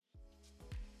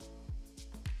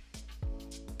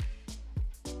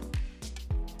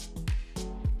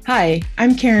Hi,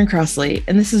 I'm Karen Crossley,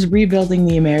 and this is Rebuilding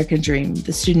the American Dream,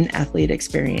 the student athlete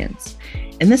experience.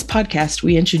 In this podcast,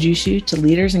 we introduce you to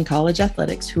leaders in college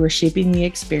athletics who are shaping the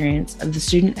experience of the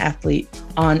student athlete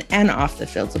on and off the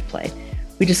fields of play.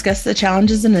 We discuss the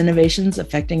challenges and innovations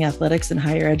affecting athletics in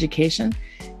higher education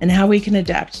and how we can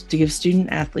adapt to give student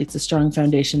athletes a strong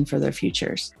foundation for their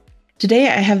futures. Today,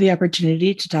 I have the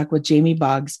opportunity to talk with Jamie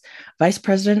Boggs, Vice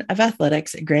President of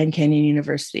Athletics at Grand Canyon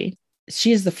University.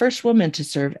 She is the first woman to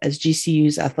serve as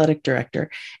GCU's athletic director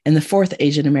and the fourth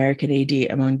Asian American AD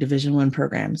among Division I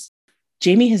programs.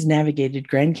 Jamie has navigated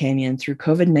Grand Canyon through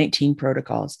COVID-19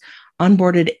 protocols,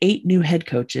 onboarded 8 new head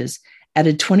coaches,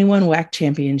 added 21 WAC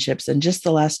championships in just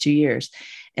the last 2 years,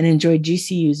 and enjoyed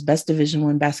GCU's best Division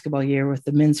I basketball year with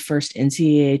the men's first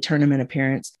NCAA tournament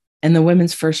appearance and the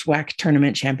women's first WAC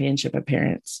tournament championship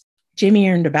appearance. Jamie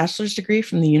earned a bachelor's degree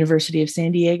from the University of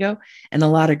San Diego and a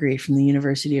law degree from the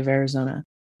University of Arizona.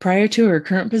 Prior to her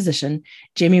current position,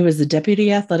 Jamie was the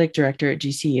Deputy Athletic Director at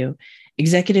GCU,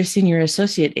 Executive Senior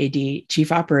Associate AD,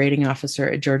 Chief Operating Officer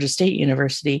at Georgia State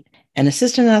University, and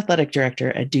Assistant Athletic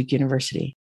Director at Duke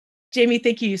University. Jamie,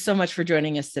 thank you so much for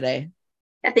joining us today.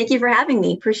 Yeah, thank you for having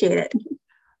me. Appreciate it.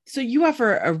 So you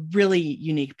offer a really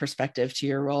unique perspective to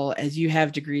your role as you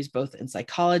have degrees both in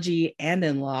psychology and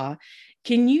in law.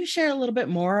 Can you share a little bit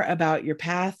more about your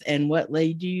path and what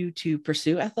led you to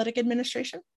pursue athletic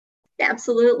administration?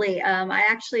 Absolutely.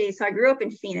 I grew up in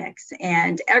Phoenix,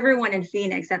 and everyone in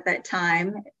Phoenix at that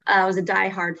time was a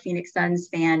diehard Phoenix Suns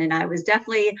fan, and I was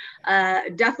definitely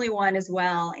one as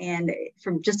well. And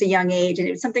from just a young age, and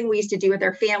it was something we used to do with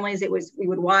our families. We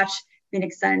would watch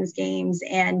Phoenix Suns games,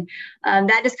 and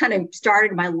that just kind of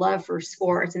started my love for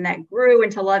sports, and that grew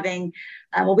into loving.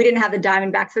 We didn't have the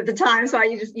Diamondbacks at the time, so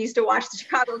I just used to watch the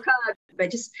Chicago Cubs,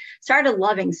 but just started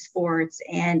loving sports,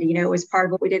 and it was part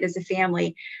of what we did as a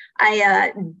family.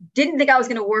 I didn't think I was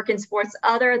going to work in sports,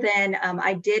 other than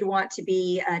I did want to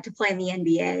play in the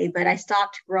NBA, but I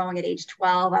stopped growing at age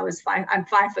 12. I'm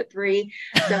 5'3",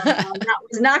 so that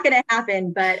was not going to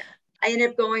happen. But I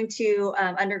ended up going to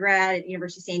undergrad at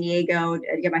University of San Diego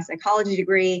to get my psychology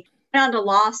degree. Went on to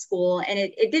law school, and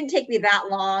it didn't take me that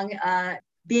long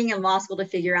being in law school to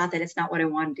figure out that it's not what I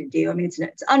wanted to do. I mean, it's an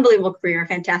unbelievable career, a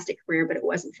fantastic career, but it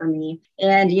wasn't for me.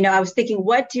 And, I was thinking,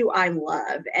 what do I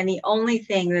love? And the only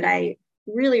thing that I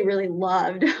really, really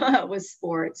loved was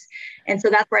sports. And so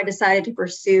that's where I decided to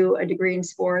pursue a degree in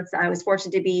sports. I was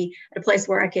fortunate to be at a place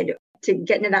where I could to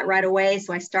get into that right away.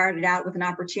 So I started out with an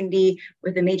opportunity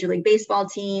with a Major League Baseball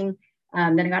team.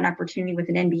 Then I got an opportunity with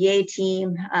an NBA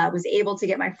team, was able to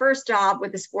get my first job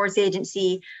with a sports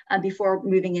agency before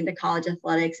moving into college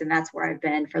athletics. And that's where I've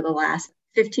been for the last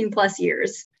 15 plus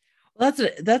years. Well,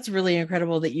 that's really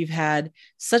incredible that you've had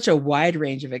such a wide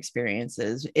range of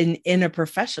experiences in a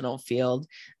professional field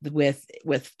with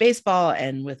baseball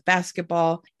and with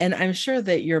basketball. And I'm sure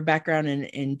that your background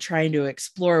in trying to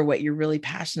explore what you're really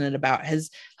passionate about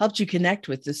has helped you connect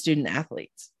with the student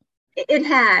athletes. It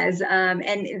has.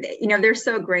 And, they're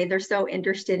so great. They're so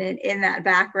interested in that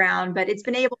background, but it's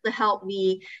been able to help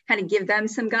me kind of give them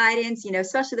some guidance,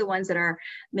 especially the ones that are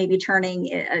maybe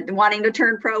wanting to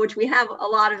turn pro, which we have a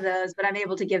lot of those, but I'm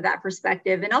able to give that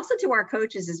perspective, and also to our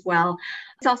coaches as well.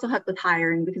 It's also helped with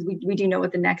hiring, because we do know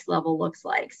what the next level looks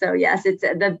like. So yes, it's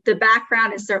the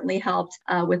background has certainly helped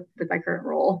with my current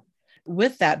role.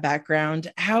 With that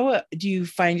background, how do you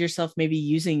find yourself maybe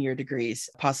using your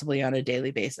degrees possibly on a daily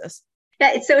basis?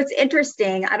 Yeah, so it's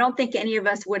interesting. I don't think any of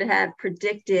us would have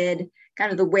predicted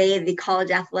kind of the way the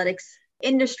college athletics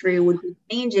industry would be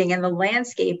changing, and the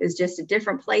landscape is just a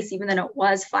different place even than it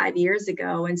was 5 years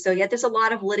ago. And so, there's a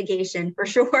lot of litigation for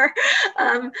sure,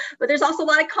 but there's also a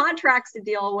lot of contracts to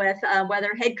deal with,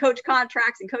 whether head coach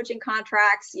contracts and coaching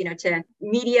contracts, to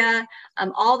media,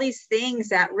 all these things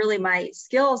that really my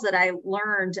skills that I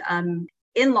learned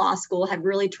in law school have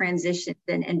really transitioned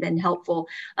and been helpful.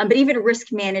 But even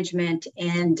risk management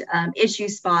and issue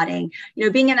spotting,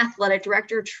 being an athletic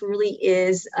director truly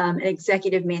is an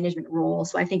executive management role.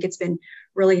 So I think it's been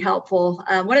really helpful.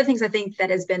 One of the things I think that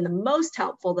has been the most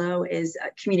helpful, though, is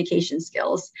communication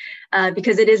skills,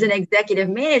 because it is an executive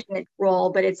management role,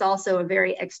 but it's also a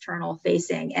very external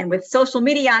facing. And with social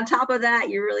media on top of that,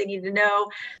 you really need to know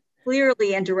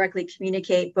clearly and directly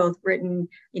communicate, both written,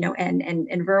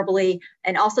 and verbally,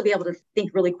 and also be able to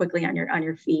think really quickly on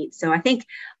your feet. So I think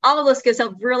all of those skills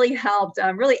have really helped.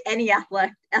 Really, any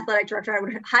athletic director, I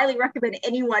would highly recommend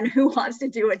anyone who wants to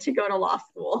do it to go to law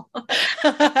school.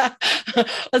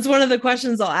 That's one of the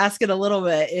questions I'll ask it a little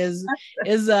bit. Is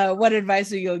what advice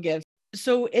will you give?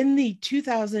 So in the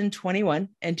 2021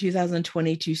 and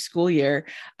 2022 school year,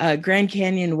 Grand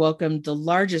Canyon welcomed the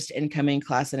largest incoming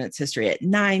class in its history at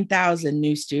 9,000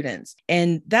 new students.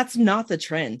 And that's not the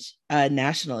trend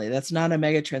nationally. That's not a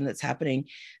mega trend that's happening.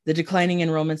 The declining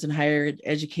enrollments in higher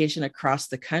education across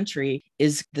the country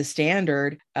is the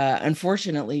standard.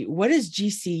 Unfortunately, what is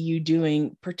GCU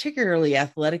doing, particularly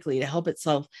athletically, to help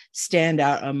itself stand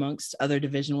out amongst other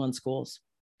Division I schools?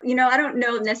 I don't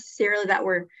know necessarily that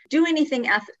we're doing anything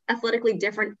athletically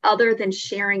different other than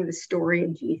sharing the story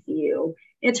of GCU.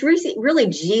 It's really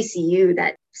GCU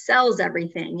that sells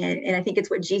everything. And I think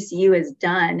it's what GCU has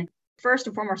done. First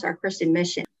and foremost, our Christian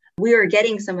mission. We are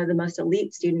getting some of the most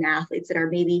elite student athletes that are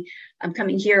maybe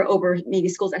coming here over maybe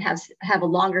schools that have a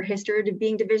longer history of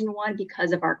being Division I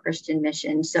because of our Christian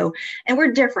mission. So, and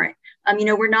we're different.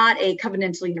 We're not a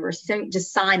covenantal university. So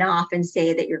just sign off and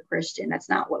say that you're Christian. That's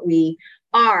not what we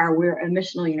are. We're a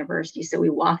missional university. So we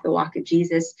walk the walk of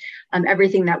Jesus.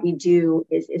 Everything that we do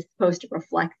is supposed to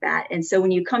reflect that. And so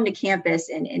when you come to campus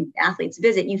and athletes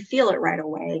visit, you feel it right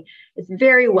away. It's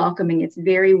very welcoming. It's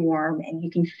very warm. And you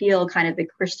can feel kind of the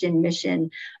Christian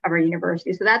mission of our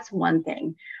university. So that's one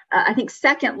thing. I think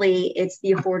secondly, it's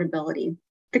the affordability.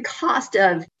 The cost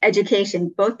of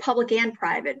education, both public and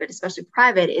private, but especially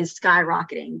private, is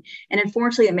skyrocketing. And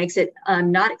unfortunately, it makes it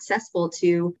not accessible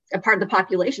to a part of the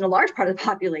population, a large part of the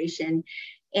population.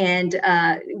 And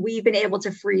we've been able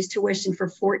to freeze tuition for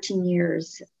 14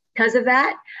 years. Because of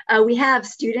that, we have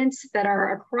students that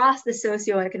are across the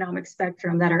socioeconomic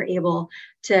spectrum that are able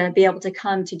to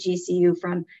come to GCU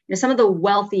from some of the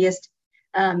wealthiest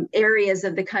areas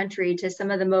of the country to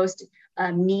some of the most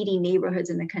needy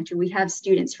neighborhoods in the country. We have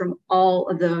students from all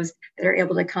of those that are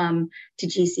able to come to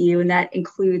GCU, and that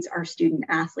includes our student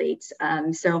athletes.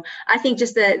 So I think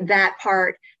just that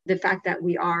part, the fact that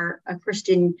we are a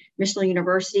Christian missional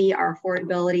university, our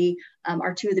affordability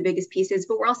are two of the biggest pieces,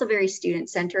 but we're also very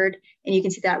student-centered, and you can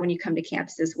see that when you come to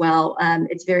campus as well.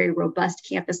 It's very robust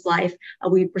campus life.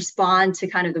 We respond to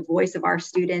kind of the voice of our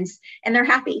students, and they're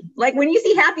happy. Like when you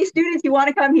see happy students, you want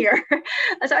to come here.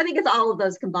 So I think it's all of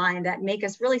those combined that make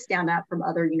us really stand out from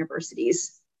other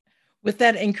universities. With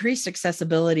that increased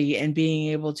accessibility and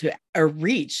being able to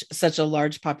reach such a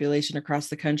large population across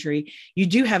the country, you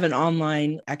do have an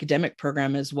online academic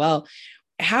program as well.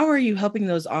 How are you helping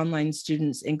those online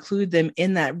students include them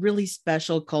in that really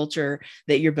special culture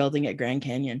that you're building at Grand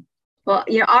Canyon? Well,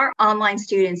 our online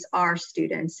students are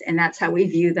students, and that's how we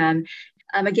view them.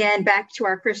 Again, back to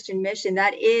our Christian mission,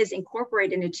 that is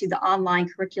incorporated into the online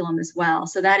curriculum as well.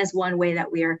 So that is one way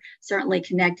that we are certainly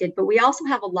connected. But we also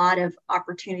have a lot of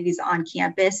opportunities on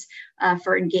campus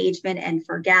for engagement and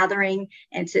for gathering,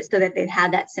 and so that they've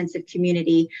had that sense of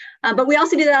community. But we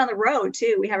also do that on the road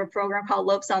too. We have a program called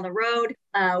Lopes on the Road,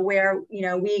 where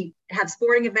we have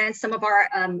sporting events, some of our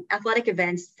athletic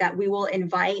events that we will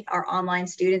invite our online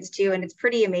students to, and it's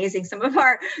pretty amazing. Some of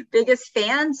our biggest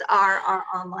fans are our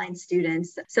online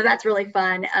students, so that's really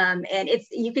fun. And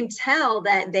you can tell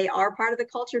that they are part of the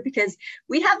culture because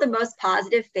we have the most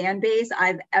positive fan base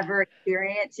I've ever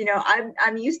experienced.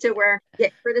 I'm used to where you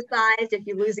get criticized if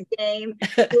you lose a game.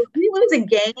 If we lose a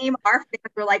game, our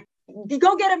fans are like,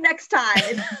 "Go get them next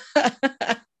time."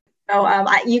 So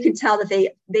you can tell that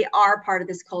they are part of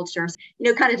this culture.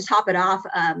 Kind of to top it off,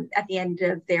 at the end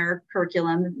of their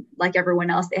curriculum, like everyone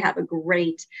else, they have a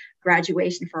great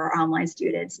graduation for our online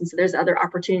students. And so there's other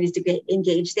opportunities to get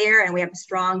engaged there. And we have a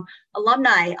strong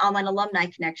online alumni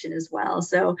connection as well.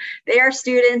 So they are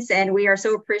students, and we are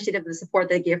so appreciative of the support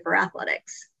they give for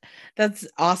athletics. That's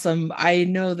awesome. I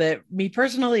know that me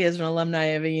personally, as an alumni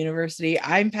of a university,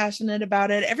 I'm passionate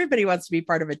about it. Everybody wants to be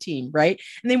part of a team, right?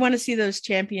 And they want to see those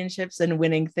championships and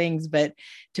winning things, but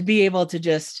to be able to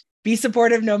just be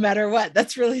supportive no matter what,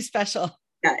 that's really special.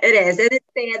 Yeah, it is.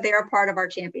 They are part of our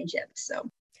championships.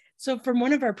 So from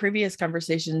one of our previous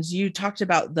conversations, you talked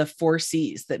about the 4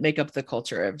 C's that make up the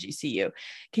culture of GCU.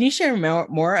 Can you share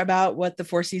more about what the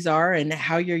 4 C's are and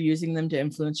how you're using them to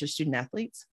influence your student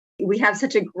athletes? We have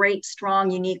such a great,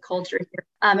 strong, unique culture here.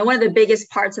 And one of the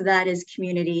biggest parts of that is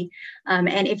community.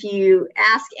 And if you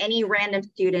ask any random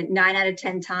student, 9 out of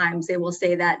 10 times, they will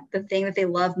say that the thing that they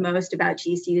love most about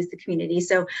GCU is the community.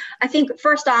 So I think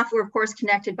first off, we're of course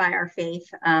connected by our faith,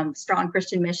 strong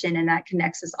Christian mission, and that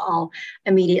connects us all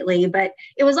immediately. But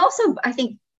it was also, I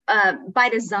think, by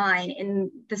design,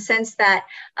 in the sense that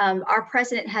our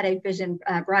president had a vision,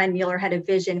 Brian Mueller had a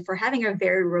vision for having a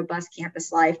very robust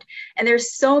campus life. And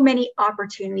there's so many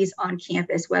opportunities on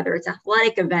campus, whether it's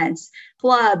athletic events,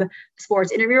 club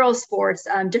sports, intramural sports,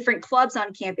 different clubs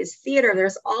on campus, theater.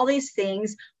 There's all these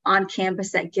things on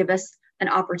campus that give us an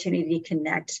opportunity to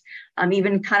connect.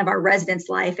 Even kind of our residence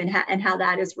life and how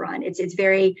that is run. It's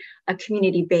very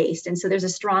community based. And so there's a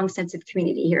strong sense of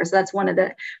community here. So that's one of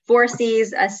the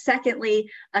 4Cs. Secondly,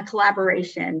 a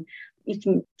collaboration. You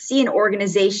can see in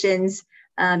organizations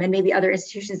and maybe other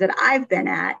institutions that I've been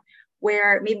at,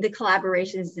 where maybe the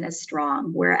collaboration isn't as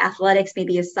strong, where athletics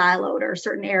maybe is siloed or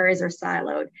certain areas are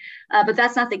siloed. But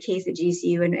that's not the case at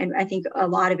GCU. And I think a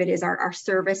lot of it is our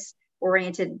service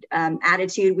oriented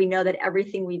attitude. We know that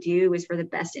everything we do is for the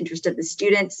best interest of the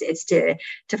students. It's to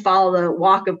follow the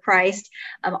walk of Christ.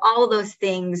 All of those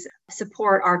things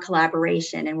support our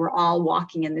collaboration, and we're all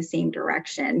walking in the same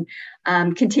direction.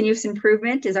 Continuous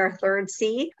improvement is our third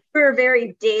C. We're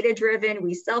very data driven.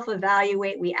 We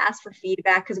self-evaluate. We ask for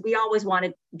feedback because we always want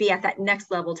to be at that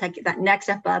next level, take that next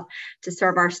step up to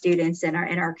serve our students and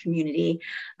our community.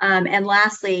 And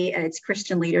lastly, it's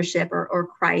Christian leadership or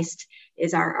Christ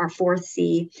is our fourth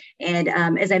C. And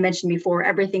as I mentioned before,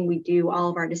 everything we do, all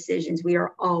of our decisions, we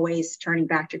are always turning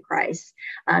back to Christ.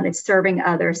 It's serving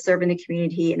others, serving the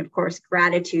community, and of course,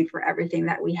 gratitude for everything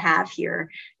that we have here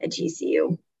at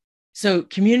GCU. So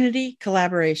community,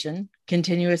 collaboration,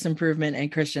 continuous improvement, and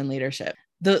Christian leadership.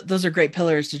 Those are great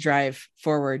pillars to drive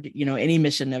forward, any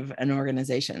mission of an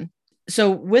organization.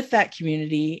 So with that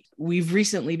community, we've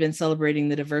recently been celebrating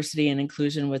the diversity and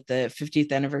inclusion with the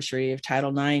 50th anniversary of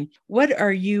Title IX. What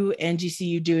are you and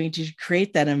GCU doing to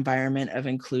create that environment of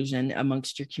inclusion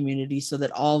amongst your community so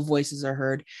that all voices are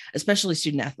heard, especially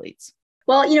student athletes?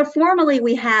 Well, formally,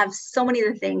 we have so many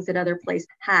of the things that other places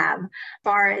have, as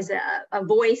far as a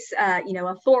voice,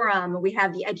 a forum, we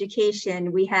have the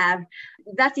education,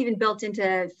 that's even built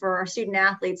into for our student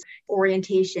athletes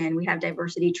orientation. We have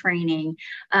diversity training.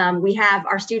 We have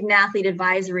our student athlete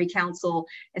advisory council.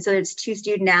 And so it's 2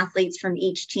 student athletes from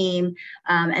each team,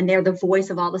 and they're the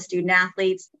voice of all the student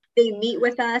athletes. They meet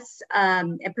with us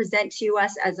and present to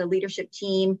us as a leadership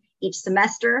team each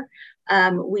semester.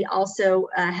 We also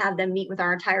have them meet with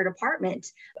our entire department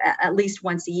at least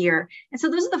once a year. And so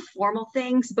those are the formal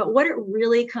things, but what it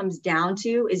really comes down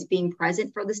to is being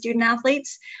present for the student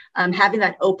athletes, having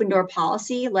that open door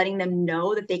policy, letting them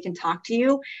know that they can talk to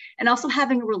you, and also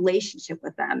having a relationship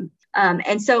with them.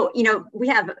 And so, we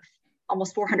have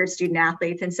almost 400 student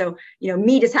athletes. And so,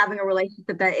 me just having a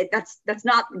relationship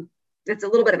that's a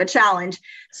little bit of a challenge.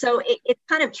 So it's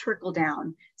kind of trickle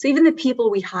down. So even the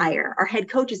people we hire, our head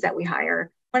coaches that we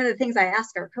hire, one of the things I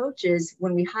ask our coaches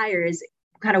when we hire is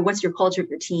kind of what's your culture of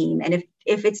your team? And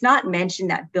if it's not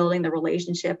mentioned that building the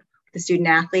relationship with the student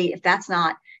athlete, if that's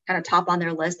not kind of top on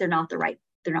their list, they're not the right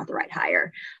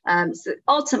hire. So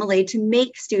ultimately, to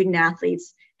make student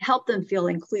athletes, help them feel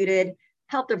included,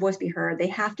 help their voice be heard, they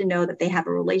have to know that they have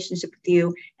a relationship with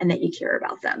you and that you care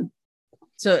about them.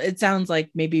 So it sounds like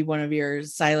maybe one of your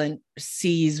silent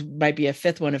C's might be a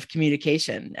fifth one of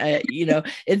communication.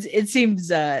 It seems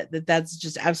that's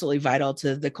just absolutely vital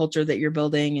to the culture that you're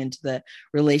building and to the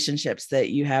relationships that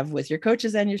you have with your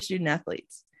coaches and your student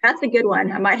athletes. That's a good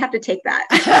one. I might have to take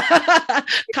that.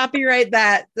 Copyright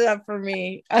that for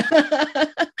me.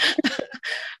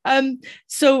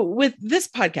 So with this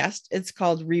podcast, it's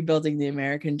called Rebuilding the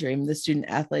American Dream, the Student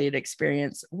Athlete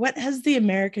Experience. What has the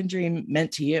American Dream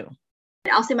meant to you?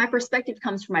 I'll say my perspective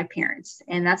comes from my parents,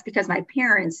 and that's because my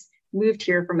parents moved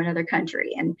here from another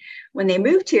country. And when they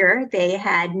moved here, they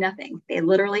had nothing. They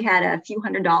literally had a few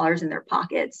 $100s in their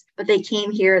pockets, but they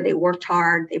came here, they worked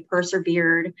hard, they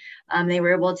persevered. They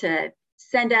were able to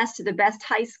send us to the best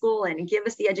high school and give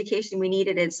us the education we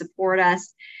needed and support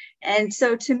us. And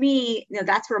so to me,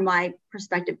 that's where my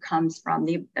perspective comes from.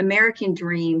 The American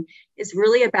dream is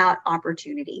really about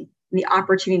opportunity. The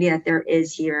opportunity that there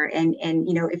is here. And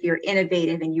if you're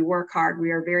innovative and you work hard,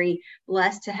 we are very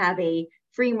blessed to have a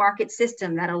free market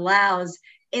system that allows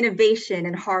innovation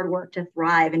and hard work to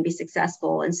thrive and be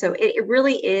successful. And so it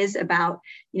really is about,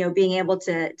 being able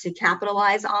to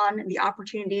capitalize on the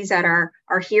opportunities that are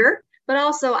here. But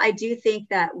also, I do think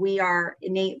that we are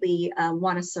innately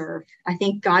want to serve. I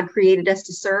think God created us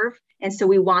to serve. And so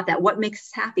we want that. What makes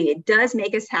us happy? It does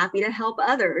make us happy to help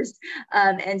others.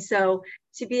 And so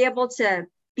to be able to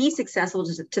be successful,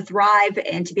 to thrive,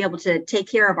 and to be able to take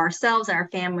care of ourselves and our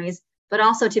families, but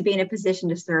also to be in a position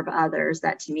to serve others,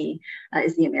 that to me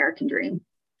is the American dream.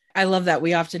 I love that.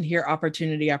 We often hear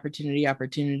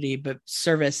opportunity, but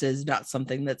service is not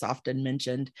something that's often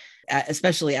mentioned,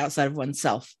 especially outside of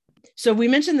oneself. So we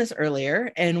mentioned this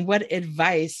earlier, and what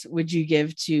advice would you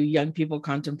give to young people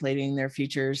contemplating their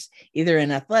futures, either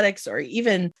in athletics or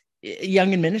even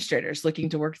young administrators looking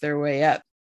to work their way up?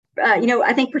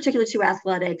 I think particularly to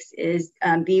athletics is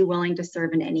be willing to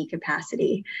serve in any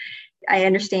capacity. I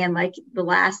understand like the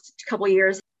last couple of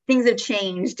years, things have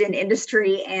changed in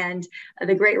industry and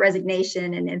the Great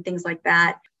Resignation and things like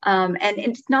that. And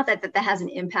it's not that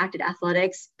hasn't impacted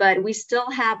athletics, but we still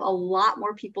have a lot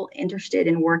more people interested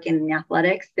in working in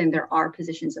athletics than there are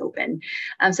positions open.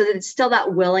 So that it's still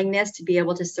that willingness to be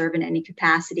able to serve in any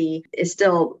capacity is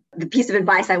still the piece of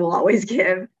advice I will always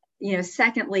give.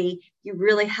 Secondly, you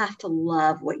really have to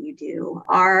love what you do.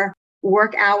 Our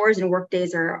work hours and work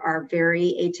days are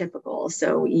very atypical.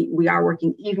 So we are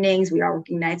working evenings, we are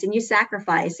working nights, and you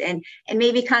sacrifice. And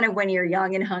maybe kind of when you're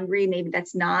young and hungry, maybe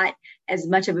that's not as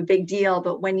much of a big deal.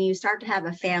 But when you start to have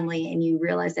a family and you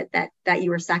realize that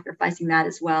you are sacrificing that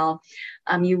as well,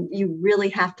 you really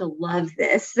have to love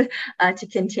this to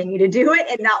continue to do it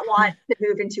and not want to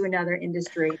move into another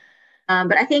industry.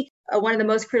 But I think one of the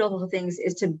most critical things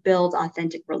is to build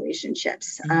authentic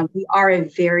relationships. We are a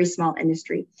very small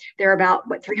industry. There are about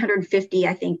 350,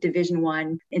 I think, Division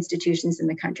I institutions in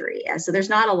the country. So there's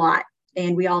not a lot,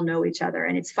 and we all know each other.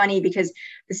 And it's funny because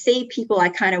the same people I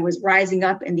kind of was rising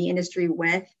up in the industry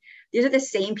with, these are the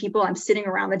same people I'm sitting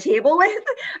around the table with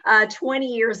 20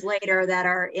 years later that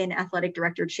are in athletic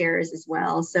director chairs as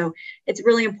well. So it's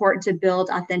really important to build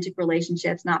authentic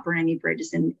relationships, not burn any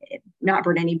bridges in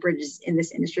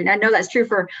this industry. And I know that's true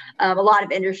for a lot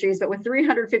of industries, but with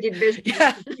 350 divisions,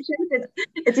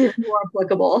 it's even more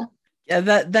applicable. Yeah,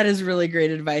 that is really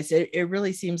great advice. It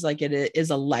really seems like it is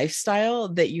a lifestyle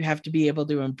that you have to be able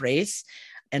to embrace,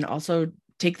 and also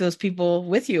take those people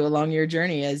with you along your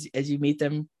journey as you meet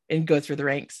them and go through the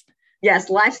ranks. Yes,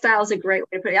 lifestyle is a great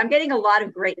way to put it. I'm getting a lot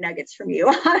of great nuggets from you.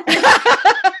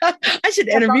 I should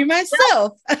interview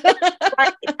myself.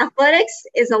 Right. Athletics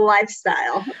is a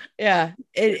lifestyle. Yeah,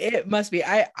 it must be.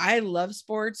 I love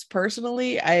sports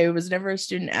personally. I was never a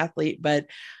student athlete, but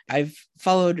I've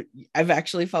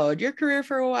actually followed your career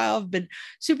for a while. I've been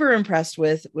super impressed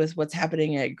with what's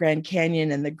happening at Grand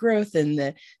Canyon and the growth and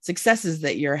the successes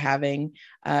that you're having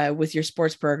with your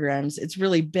sports programs. It's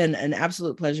really been an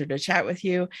absolute pleasure to chat with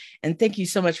you. And thank you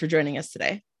so much for joining us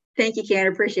today. Thank you,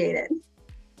 Karen. Appreciate it.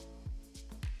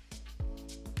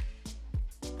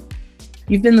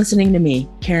 You've been listening to me,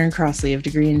 Karen Crossley of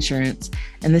Degree Insurance,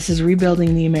 and this is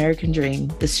Rebuilding the American Dream,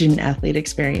 the Student Athlete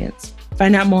Experience.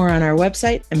 Find out more on our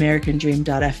website,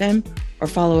 americandream.fm, or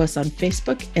follow us on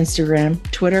Facebook, Instagram,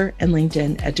 Twitter, and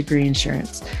LinkedIn at Degree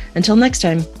Insurance. Until next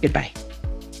time, goodbye.